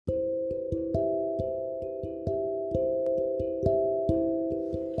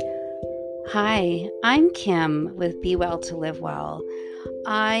Hi, I'm Kim with Be Well to Live Well.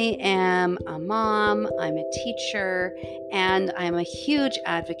 I am a mom, I'm a teacher, and I'm a huge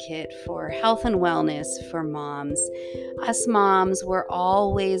advocate for health and wellness for moms. Us moms, we're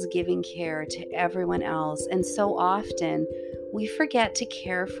always giving care to everyone else, and so often we forget to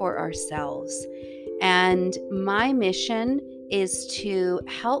care for ourselves. And my mission is to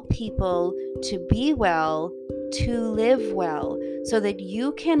help people to be well, to live well, so that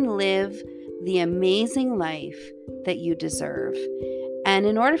you can live the amazing life that you deserve. And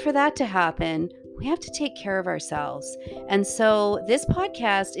in order for that to happen, we have to take care of ourselves. And so this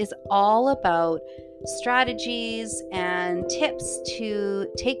podcast is all about strategies and tips to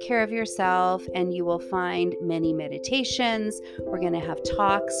take care of yourself. And you will find many meditations. We're going to have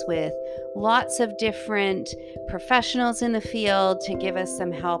talks with lots of different professionals in the field to give us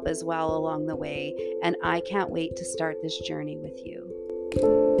some help as well along the way. And I can't wait to start this journey with you.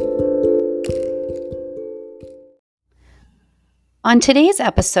 On today's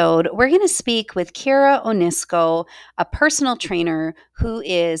episode, we're going to speak with Kira Onisko, a personal trainer who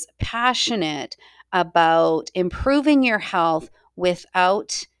is passionate about improving your health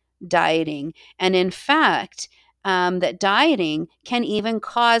without dieting. And in fact, that dieting can even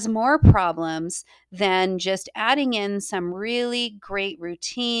cause more problems than just adding in some really great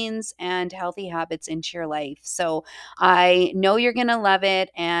routines and healthy habits into your life. So I know you're going to love it.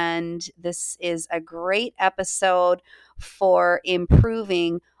 And this is a great episode for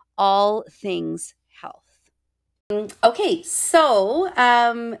improving all things health. Okay, so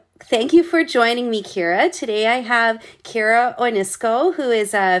thank you for joining me, Kira. Today I have Kira Onisko, who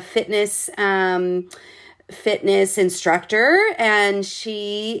is a fitness instructor, and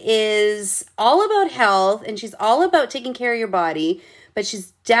she is all about health and she's all about taking care of your body, but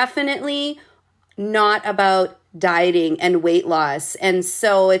she's definitely not about dieting and weight loss. And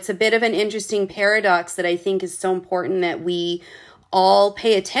so it's a bit of an interesting paradox that I think is so important that we all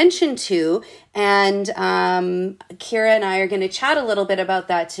pay attention to. And Kira and I are going to chat a little bit about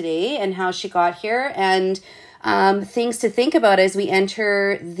that today and how she got here and things to think about as we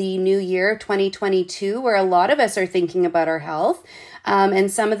enter the new year, 2022, where a lot of us are thinking about our health and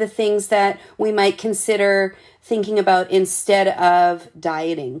some of the things that we might consider thinking about instead of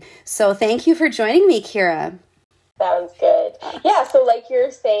dieting. So thank you for joining me, Kira. Sounds good. Yeah, so like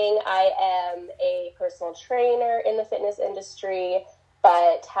you're saying, I am a personal trainer in the fitness industry,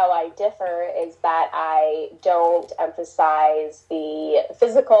 but how I differ is that I don't emphasize the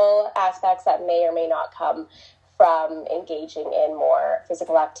physical aspects that may or may not come from engaging in more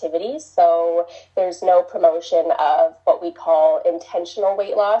physical activities. So there's no promotion of what we call intentional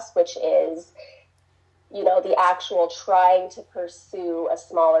weight loss, which is the actual trying to pursue a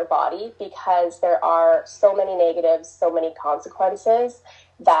smaller body, because there are so many negatives, so many consequences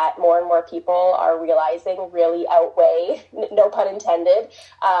that more and more people are realizing really outweigh, no pun intended,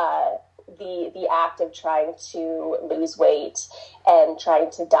 the act of trying to lose weight and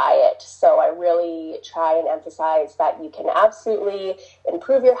trying to diet. So I really try and emphasize that you can absolutely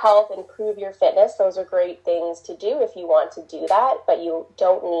improve your health, improve your fitness. Those are great things to do if you want to do that, but you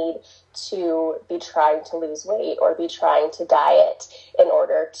don't need to be trying to lose weight or be trying to diet in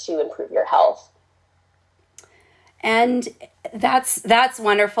order to improve your health. And that's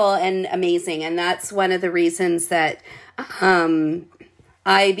wonderful and amazing. And that's one of the reasons that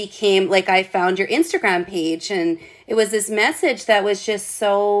I found your Instagram page, and it was this message that was just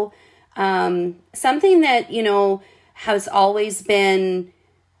so, something that, has always been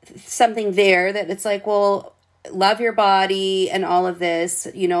something there that it's like, well, love your body and all of this,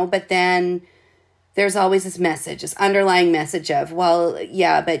 but then there's always this underlying message of, well,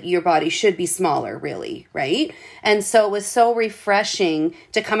 yeah, but your body should be smaller, really, right? And so it was so refreshing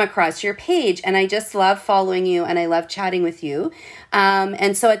to come across your page, and I just love following you, and I love chatting with you.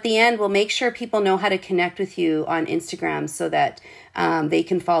 And so at the end, we'll make sure people know how to connect with you on Instagram so that they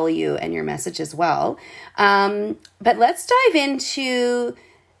can follow you and your message as well. But let's dive into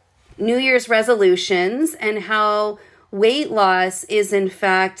New Year's resolutions and how weight loss is in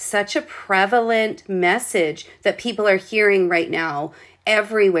fact such a prevalent message that people are hearing right now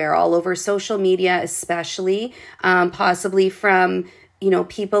everywhere, all over social media, especially, possibly from,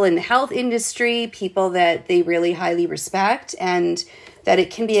 people in the health industry, people that they really highly respect, and that it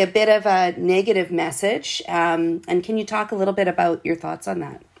can be a bit of a negative message. And can you talk a little bit about your thoughts on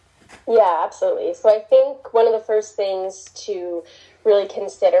that? Yeah, absolutely. So I think one of the first things to really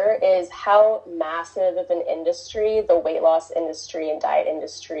consider is how massive of an industry the weight loss industry and diet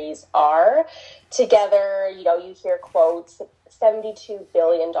industries are. Together, you hear quotes $72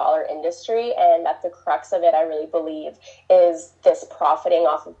 billion industry. And at the crux of it, I really believe, is this profiting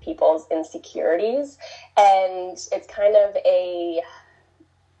off of people's insecurities. And it's kind of the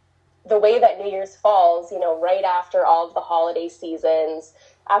way that New Year's falls, right after all of the holiday seasons,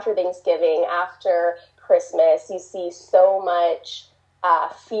 after Thanksgiving, after Christmas, you see so much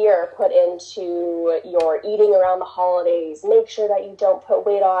fear put into your eating around the holidays. Make sure that you don't put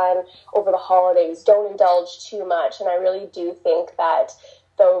weight on over the holidays. Don't indulge too much. And I really do think that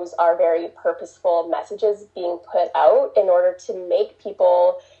those are very purposeful messages being put out in order to make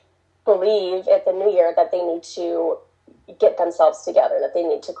people believe at the new year that they need to get themselves together, that they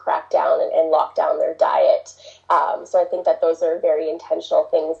need to crack down and lock down their diet. So I think that those are very intentional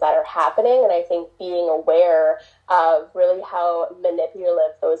things that are happening. And I think being aware of really how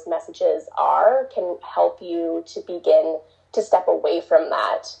manipulative those messages are can help you to begin to step away from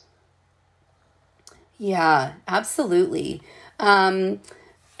that. Yeah, absolutely. And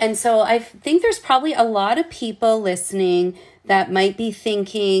so I think there's probably a lot of people listening that might be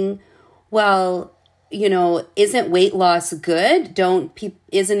thinking, well, isn't weight loss good?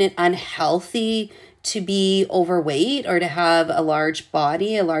 Isn't it unhealthy to be overweight or to have a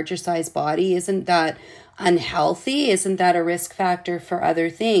larger size body? Isn't that unhealthy? Isn't that a risk factor for other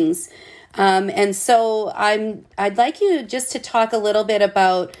things? And so I'd like you just to talk a little bit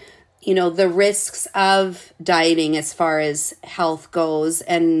about, the risks of dieting as far as health goes,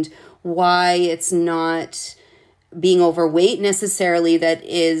 and why it's not being overweight necessarily that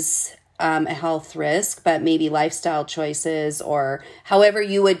is a health risk, but maybe lifestyle choices, or however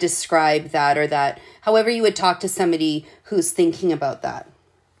you would describe that, or that however you would talk to somebody who's thinking about that.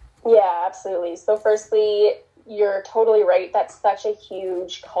 Yeah, absolutely. So firstly, you're totally right. That's such a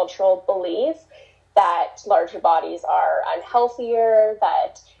huge cultural belief that larger bodies are unhealthier,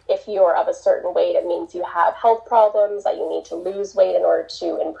 that if you're of a certain weight, it means you have health problems, that you need to lose weight in order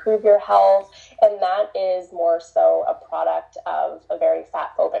to improve your health. And that is more so a product of a very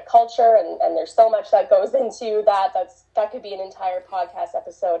fat-phobic culture. And there's so much that goes into that. That could be an entire podcast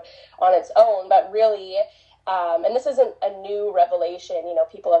episode on its own. But really, and this isn't a new revelation,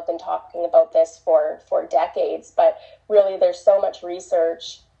 people have been talking about this for decades, but really there's so much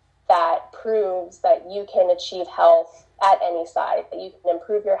research that proves that you can achieve health at any size, that you can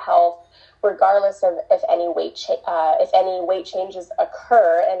improve your health regardless of if any weight changes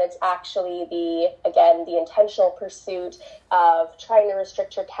occur. And it's actually the intentional pursuit of trying to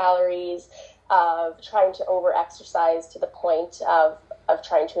restrict your calories, of trying to over-exercise to the point of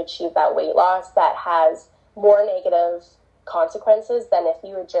trying to achieve that weight loss that has more negative consequences than if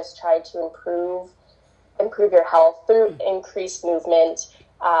you had just tried to improve your health through increased movement,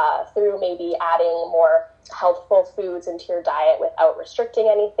 through maybe adding more healthful foods into your diet without restricting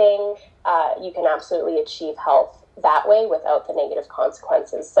anything. You can absolutely achieve health that way without the negative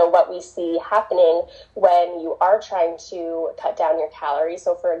consequences. So what we see happening when you are trying to cut down your calories,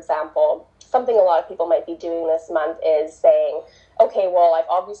 so for example, something a lot of people might be doing this month is saying, okay, well, I've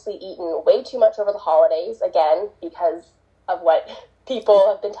obviously eaten way too much over the holidays, again, because of what people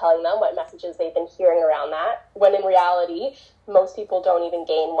have been telling them, what messages they've been hearing around that, when in reality, most people don't even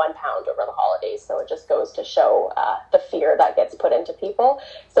gain 1 pound over the holidays. So it just goes to show the fear that gets put into people.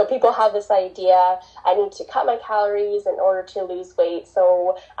 So people have this idea, I need to cut my calories in order to lose weight,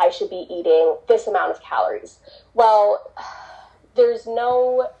 so I should be eating this amount of calories. Well, there's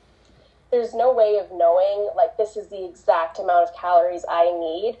no way of knowing, like, this is the exact amount of calories I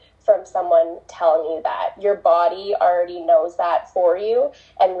need from someone telling you that. Your body already knows that for you,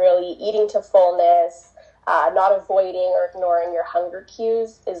 and really eating to fullness, not avoiding or ignoring your hunger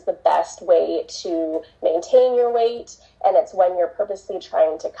cues is the best way to maintain your weight. And it's when you're purposely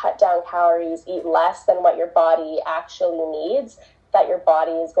trying to cut down calories, eat less than what your body actually needs, that your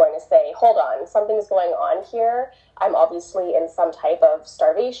body is going to say, hold on, something's going on here. I'm obviously in some type of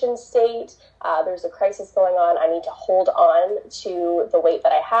starvation state. There's a crisis going on. I need to hold on to the weight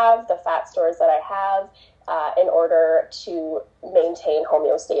that I have, the fat stores that I have, in order to maintain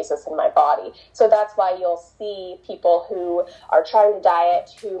homeostasis in my body. So that's why you'll see people who are trying to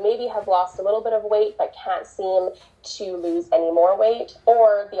diet, who maybe have lost a little bit of weight but can't seem to lose any more weight,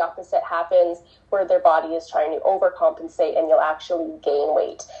 or the opposite happens where their body is trying to overcompensate and you'll actually gain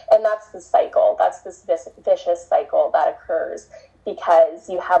weight. And that's the cycle. That's this vicious cycle that occurs because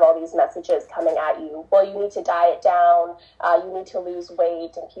you have all these messages coming at you. Well, you need to diet down, you need to lose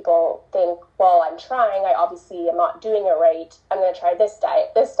weight, and people think, well, I'm trying, I obviously am not doing it right, I'm going to try this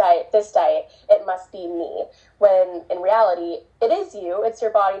diet, this diet, this diet, it must be me. When in reality, it is you, it's your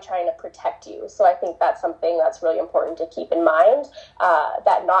body trying to protect you. So I think that's something that's really important to keep in mind,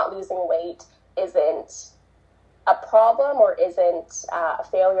 that not losing weight isn't a problem or isn't a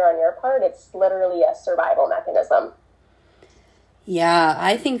failure on your part. It's literally a survival mechanism. Yeah,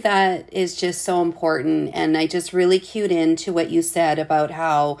 I think that is just so important. And I just really cued into what you said about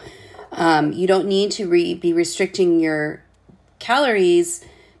how you don't need to be restricting your calories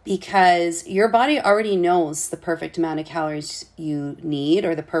because your body already knows the perfect amount of calories you need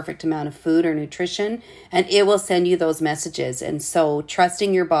or the perfect amount of food or nutrition, and it will send you those messages. And so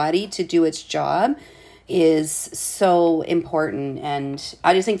trusting your body to do its job is so important. And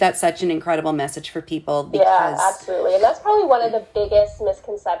I just think that's such an incredible message for people because yeah, absolutely. And that's probably one of the biggest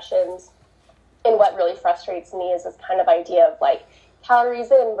misconceptions, and what really frustrates me is this kind of idea of like calories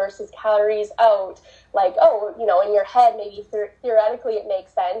in versus calories out. Like, oh, you know, in your head, maybe theoretically it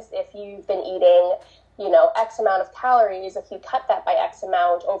makes sense if you've been eating, you know, X amount of calories. If you cut that by X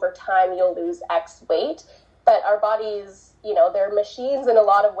amount over time, you'll lose X weight. But our bodies, you know, they're machines in a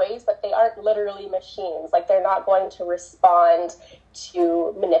lot of ways, but they aren't literally machines. Like, they're not going to respond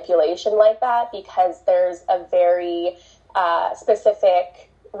to manipulation like that because there's a very specific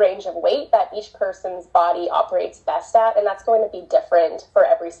range of weight that each person's body operates best at, and that's going to be different for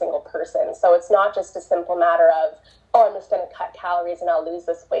every single person. So it's not just a simple matter of, oh, I'm just going to cut calories and I'll lose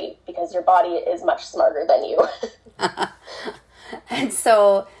this weight, because your body is much smarter than you. And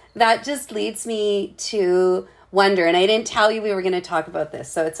so that just leads me to wonder, and I didn't tell you we were going to talk about this,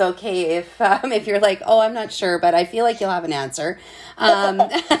 so it's okay if you're like, oh, I'm not sure, but I feel like you'll have an answer.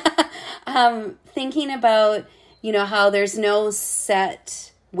 Thinking about, you know, how there's no set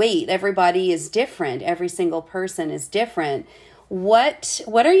weight. Everybody is different. Every single person is different. What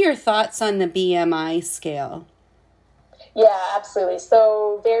are your thoughts on the BMI scale? Yeah, absolutely.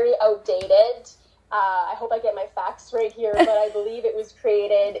 So very outdated. I hope I get my facts right here, but I believe it was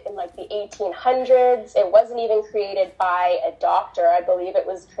created in like the 1800s. It wasn't even created by a doctor. I believe it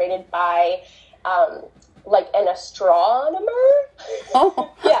was created by like an astronomer.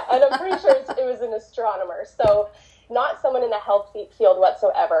 Oh. Yeah, and I'm pretty sure it was an astronomer. So not someone in the health field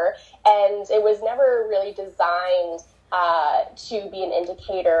whatsoever. And it was never really designed to be an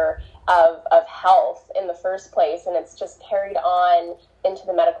indicator of health in the first place. And it's just carried on into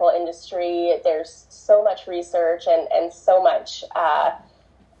the medical industry. There's so much research and so much,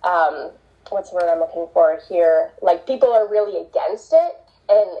 what's the word I'm looking for here? Like, people are really against it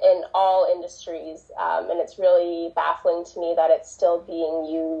in all industries. And it's really baffling to me that it's still being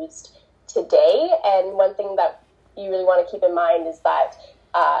used today. And one thing that you really want to keep in mind is that,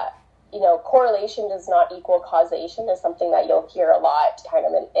 you know, correlation does not equal causation is something that you'll hear a lot kind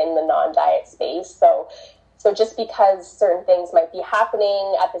of in the non-diet space. So just because certain things might be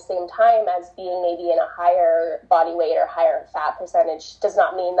happening at the same time as being maybe in a higher body weight or higher fat percentage does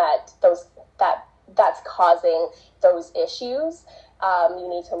not mean that that's causing those issues. You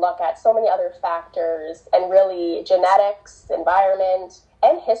need to look at so many other factors, and really genetics, environment,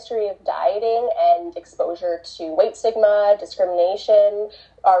 and history of dieting and exposure to weight stigma, discrimination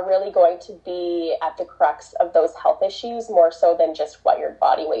are really going to be at the crux of those health issues, more so than just what your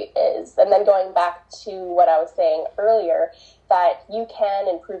body weight is. And then going back to what I was saying earlier, that you can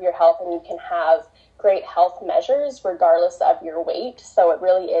improve your health and you can have great health measures regardless of your weight. So it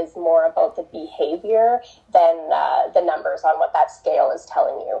really is more about the behavior than the numbers on what that scale is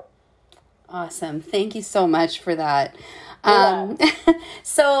telling you. Awesome. Thank you so much for that.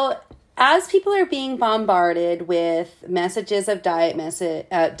 So as people are being bombarded with messages of diet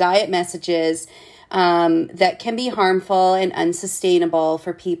messages that can be harmful and unsustainable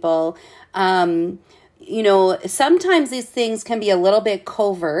for people, you know, sometimes these things can be a little bit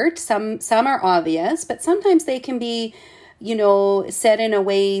covert. Some are obvious, but sometimes they can be, you know, said in a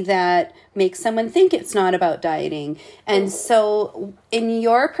way that makes someone think it's not about dieting. And so in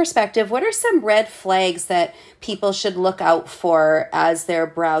your perspective, what are some red flags that people should look out for as they're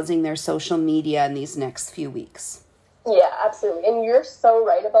browsing their social media in these next few weeks? Yeah, absolutely. And you're so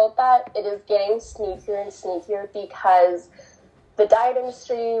right about that. It is getting sneakier and sneakier because the diet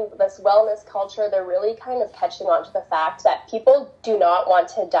industry, this wellness culture, they're really kind of catching on to the fact that people do not want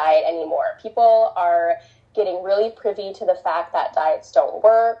to diet anymore. People are getting really privy to the fact that diets don't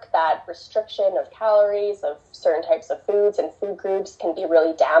work, that restriction of calories of certain types of foods and food groups can be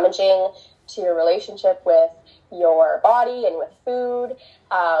really damaging to your relationship with your body and with food.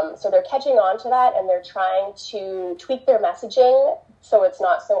 So they're catching on to that, and they're trying to tweak their messaging so it's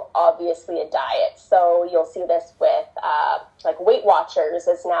not so obviously a diet. So you'll see this with like Weight Watchers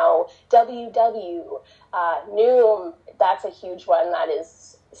is now WW. Noom, that's a huge one. That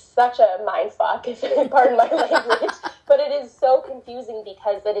is such a mind fuck, if you pardon my language. But it is so confusing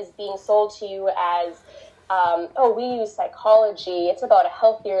because it is being sold to you as, oh, we use psychology. It's about a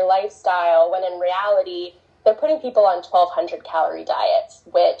healthier lifestyle, when in reality, they're putting people on 1,200 calorie diets,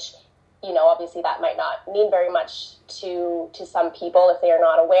 which, you know, obviously that might not mean very much to some people if they are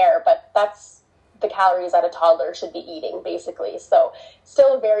not aware, but that's the calories that a toddler should be eating, basically. So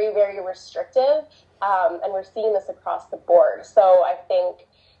still very, very restrictive, and we're seeing this across the board. So I think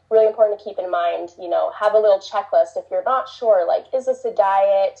really important to keep in mind, you know, have a little checklist if you're not sure, like, is this a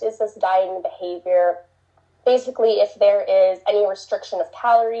diet? Is this dieting behavior? Basically, if there is any restriction of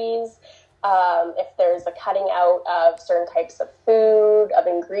calories, if there's a cutting out of certain types of food, of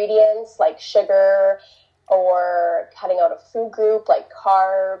ingredients like sugar, or cutting out of food group like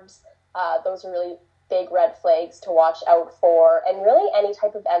carbs, those are really big red flags to watch out for. And really any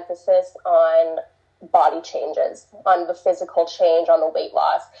type of emphasis on body changes, on the physical change, on the weight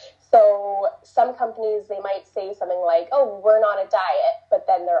loss. So some companies, they might say something like, oh, we're not a diet, but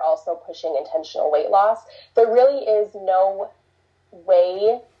then they're also pushing intentional weight loss. There really is no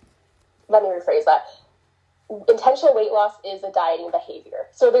way, let me rephrase that. Intentional weight loss is a dieting behavior.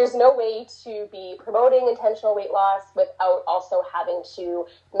 So there's no way to be promoting intentional weight loss without also having to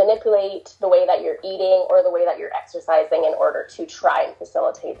manipulate the way that you're eating or the way that you're exercising in order to try and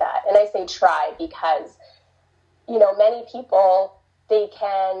facilitate that. And I say try because, you know, many people, they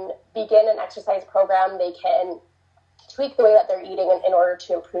can begin an exercise program, they can tweak the way that they're eating in order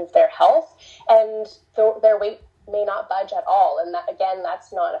to improve their health, and their weight may not budge at all. And that, again,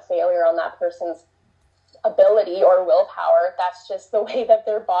 that's not a failure on that person's ability or willpower. That's just the way that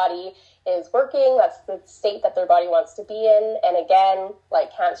their body is working. That's the state that their body wants to be in. And again,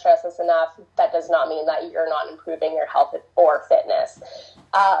 like, can't stress this enough, that does not mean that you're not improving your health or fitness.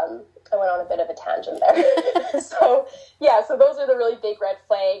 I went on a bit of a tangent there. So those are the really big red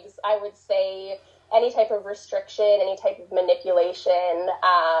flags. I would say any type of restriction, any type of manipulation,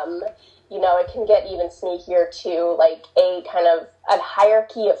 you know, it can get even sneakier too, like a kind of a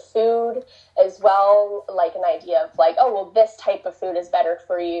hierarchy of food as well, like an idea of like, oh, well, this type of food is better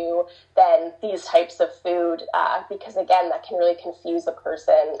for you than these types of food, because again, that can really confuse a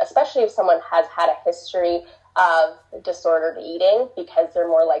person, especially if someone has had a history of disordered eating, because they're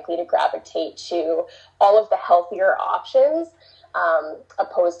more likely to gravitate to all of the healthier options,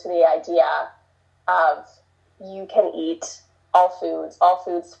 opposed to the idea of you can eat all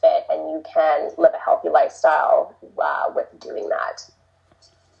foods fit, and you can live a healthy lifestyle with doing that.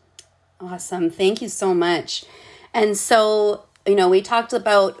 Awesome. Thank you so much. And so, you know, we talked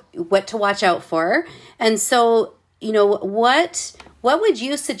about what to watch out for. And so, you know, what would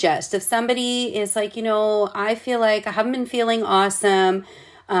you suggest if somebody is like, you know, I feel like I haven't been feeling awesome.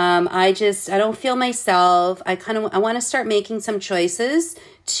 I don't feel myself. I want to start making some choices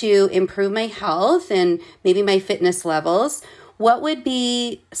to improve my health and maybe my fitness levels. What would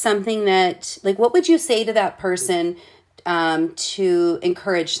be something that, like, what would you say to that person to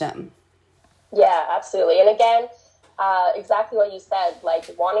encourage them? Yeah, absolutely. And again, exactly what you said, like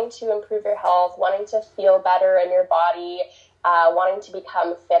wanting to improve your health, wanting to feel better in your body, wanting to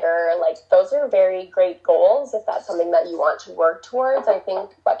become fitter, like those are very great goals if that's something that you want to work towards. I think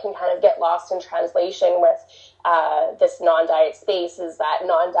what can kind of get lost in translation with this non-diet space is that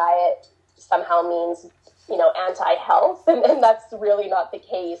non-diet somehow means, you know, anti-health, and that's really not the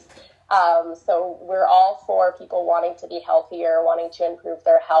case. So we're all for people wanting to be healthier, wanting to improve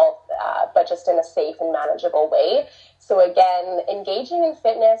their health, but just in a safe and manageable way. So again, engaging in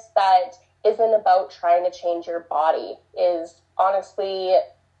fitness that isn't about trying to change your body is honestly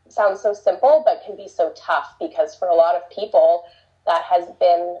sounds so simple, but can be so tough, because for a lot of people that has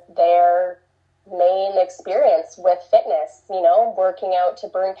been their main experience with fitness, you know, working out to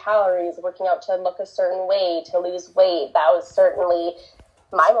burn calories, working out to look a certain way, to lose weight. That was certainly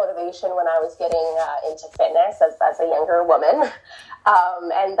my motivation when I was getting into fitness as a younger woman.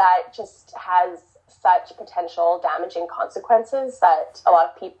 And that just has such potential damaging consequences that a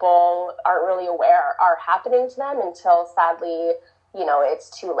lot of people aren't really aware are happening to them until, sadly, you know, it's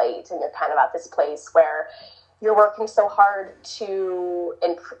too late and you're kind of at this place where you're working so hard to,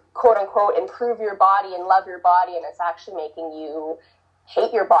 quote unquote, improve your body and love your body, and it's actually making you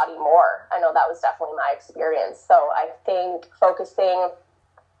hate your body more. I know that was definitely my experience. So I think focusing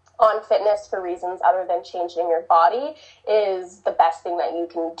on fitness for reasons other than changing your body is the best thing that you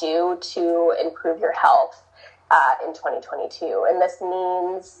can do to improve your health in 2022. And this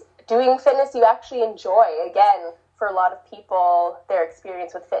means doing fitness you actually enjoy. Again, for a lot of people, their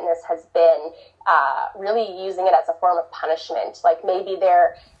experience with fitness has been really using it as a form of punishment. Like maybe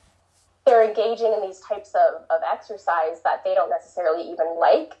they're engaging in these types of exercise that they don't necessarily even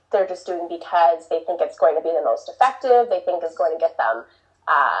like. They're just doing because they think it's going to be the most effective. They think it's going to get them,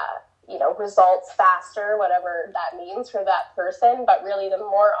 results faster, whatever that means for that person. But really, the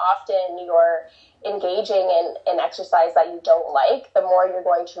more often you're engaging in exercise that you don't like, the more you're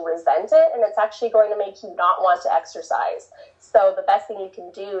going to resent it, and it's actually going to make you not want to exercise. So the best thing you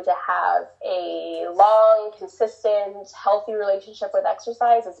can do to have a long, consistent, healthy relationship with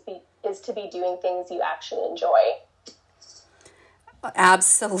exercise is to be doing things you actually enjoy.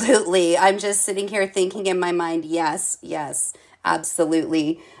 Absolutely. I'm just sitting here thinking in my mind, yes,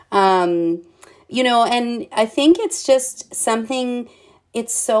 absolutely. And I think it's just something,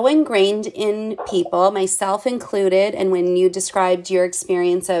 it's so ingrained in people, myself included. And when you described your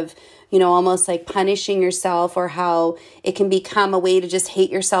experience of, almost like punishing yourself, or how it can become a way to just hate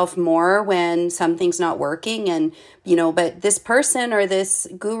yourself more when something's not working. And, but this person or this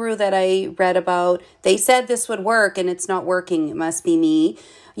guru that I read about, they said this would work and it's not working. It must be me.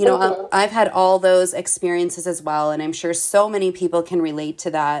 I've had all those experiences as well. And I'm sure so many people can relate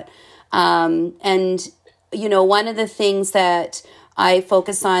to that. One of the things that I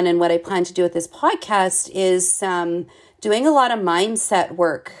focus on and what I plan to do with this podcast is doing a lot of mindset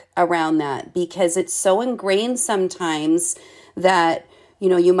work around that, because it's so ingrained sometimes that,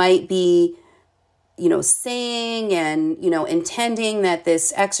 you might be, saying and, intending that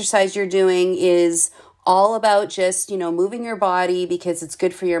this exercise you're doing is all about just, moving your body because it's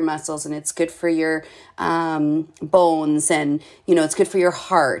good for your muscles and it's good for your bones, and, it's good for your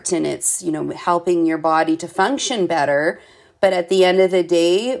heart, and it's, helping your body to function better. But at the end of the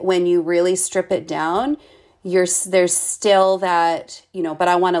day, when you really strip it down, there's still that, but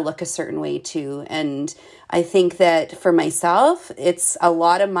I want to look a certain way too. And I think that for myself, it's a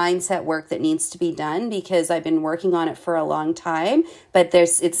lot of mindset work that needs to be done, because I've been working on it for a long time, but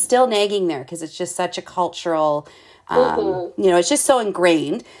it's still nagging there because it's just such a cultural, it's just so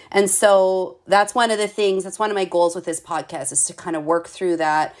ingrained. And so that's one of my goals with this podcast, is to kind of work through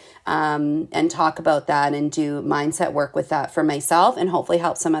that, and talk about that and do mindset work with that for myself, and hopefully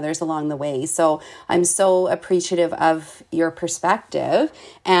help some others along the way. So I'm so appreciative of your perspective.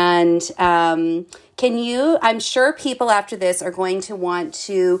 And I'm sure people after this are going to want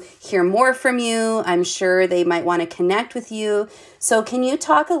to hear more from you. I'm sure they might want to connect with you. So can you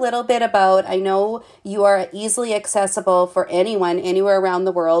talk a little bit about, I know you are easily accessible for anyone, anywhere around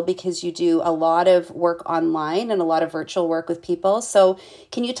the world, because you do a lot of work online and a lot of virtual work with people. So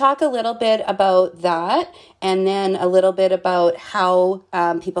can you talk a little bit about that, and then a little bit about how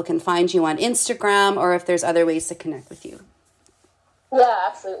people can find you on Instagram, or if there's other ways to connect with you? Yeah,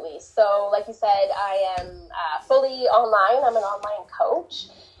 absolutely. So like you said, I am fully online. I'm an online coach.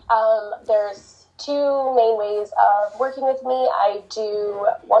 There's two main ways of working with me. I do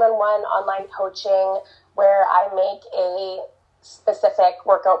one-on-one online coaching where I make a specific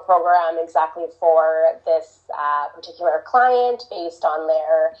workout program exactly for this particular client based on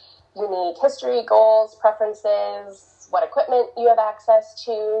their unique history, goals, preferences, what equipment you have access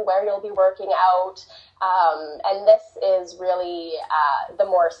to, where you'll be working out. And this is really the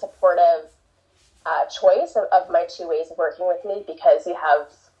more supportive choice of my two ways of working with me, because you have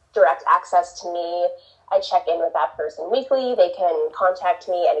direct access to me. I check in with that person weekly. They can contact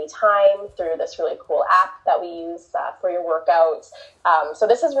me anytime through this really cool app that we use for your workouts. So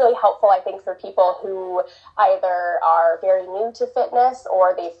this is really helpful, I think, for people who either are very new to fitness,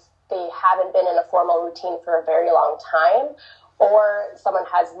 or they haven't been in a formal routine for a very long time, or someone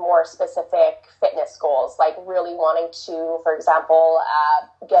has more specific fitness goals, like really wanting to, for example,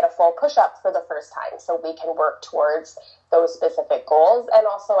 get a full push-up for the first time. So we can work towards those specific goals. And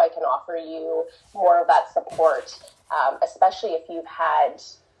also I can offer you more of that support, especially if you've had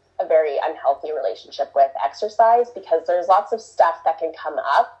a very unhealthy relationship with exercise, because there's lots of stuff that can come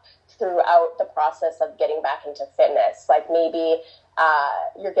up throughout the process of getting back into fitness. Like maybe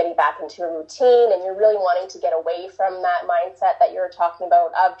you're getting back into a routine and you're really wanting to get away from that mindset that you're talking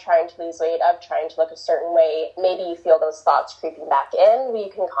about of trying to lose weight, of trying to look a certain way. Maybe you feel those thoughts creeping back in. You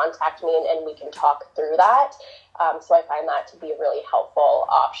can contact me and we can talk through that. So I find that to be a really helpful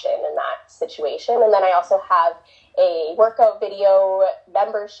option in that situation. And then I also have a workout video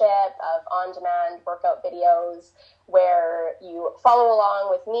membership of on-demand workout videos where you follow along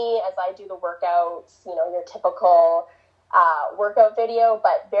with me as I do the workouts, your typical workout video,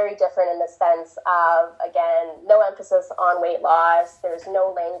 but very different in the sense of, again, no emphasis on weight loss. There's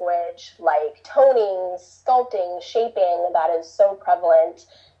no language like toning, sculpting, shaping that is so prevalent.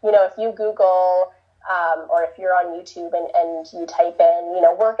 If you Google or if you're on YouTube and you type in,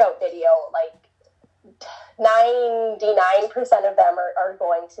 workout video, like 99% of them are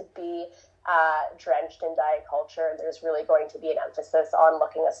going to be drenched in diet culture. There's really going to be an emphasis on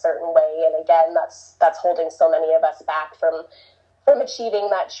looking a certain way. And again, that's holding so many of us back from from achieving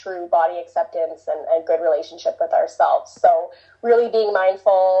that true body acceptance and a good relationship with ourselves. So really being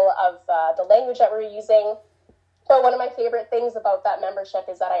mindful of the language that we're using. So one of my favorite things about that membership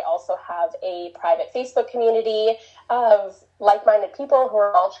is that I also have a private Facebook community of like-minded people who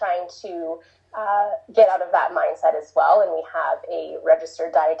are all trying to get out of that mindset as well. And we have a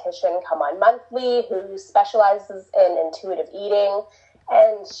registered dietitian come on monthly who specializes in intuitive eating.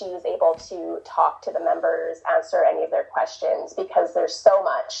 And she's able to talk to the members, answer any of their questions, because there's so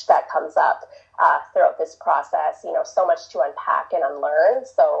much that comes up throughout this process, so much to unpack and unlearn.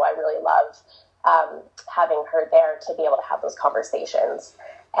 So I really love having her there to be able to have those conversations.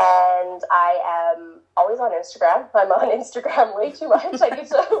 And I am always on Instagram. I'm on Instagram way too much. I need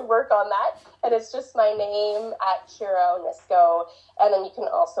to work on that. And it's just my name at Kira Onisko. And then you can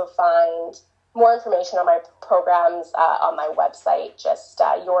also find more information on my programs on my website, just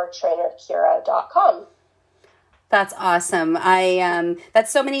yourtrainerkira.com. That's awesome.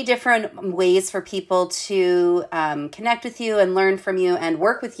 That's so many different ways for people to connect with you and learn from you and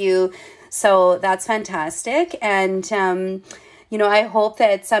work with you. So that's fantastic. And, I hope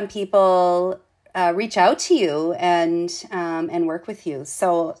that some people reach out to you and work with you.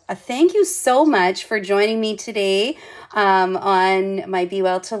 So thank you so much for joining me today on my Be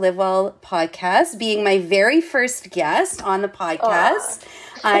Well to Live Well podcast, being my very first guest on the podcast.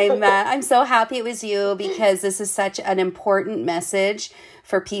 I'm so happy it was you, because this is such an important message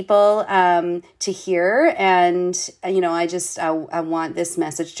for people to hear. And, I want this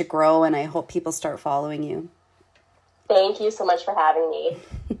message to grow, and I hope people start following you. Thank you so much for having me.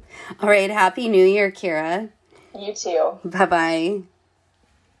 All right. Happy New Year, Kira. You too. Bye-bye.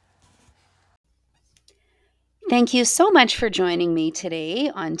 Thank you so much for joining me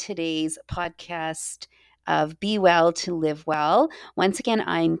today on today's podcast of Be Well to Live Well. Once again,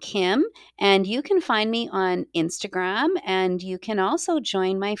 I'm Kim, and you can find me on Instagram, and you can also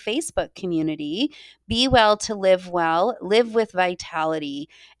join my Facebook community, Be Well to Live Well, Live with Vitality.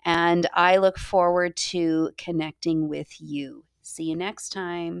 And I look forward to connecting with you. See you next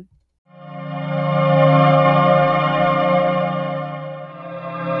time.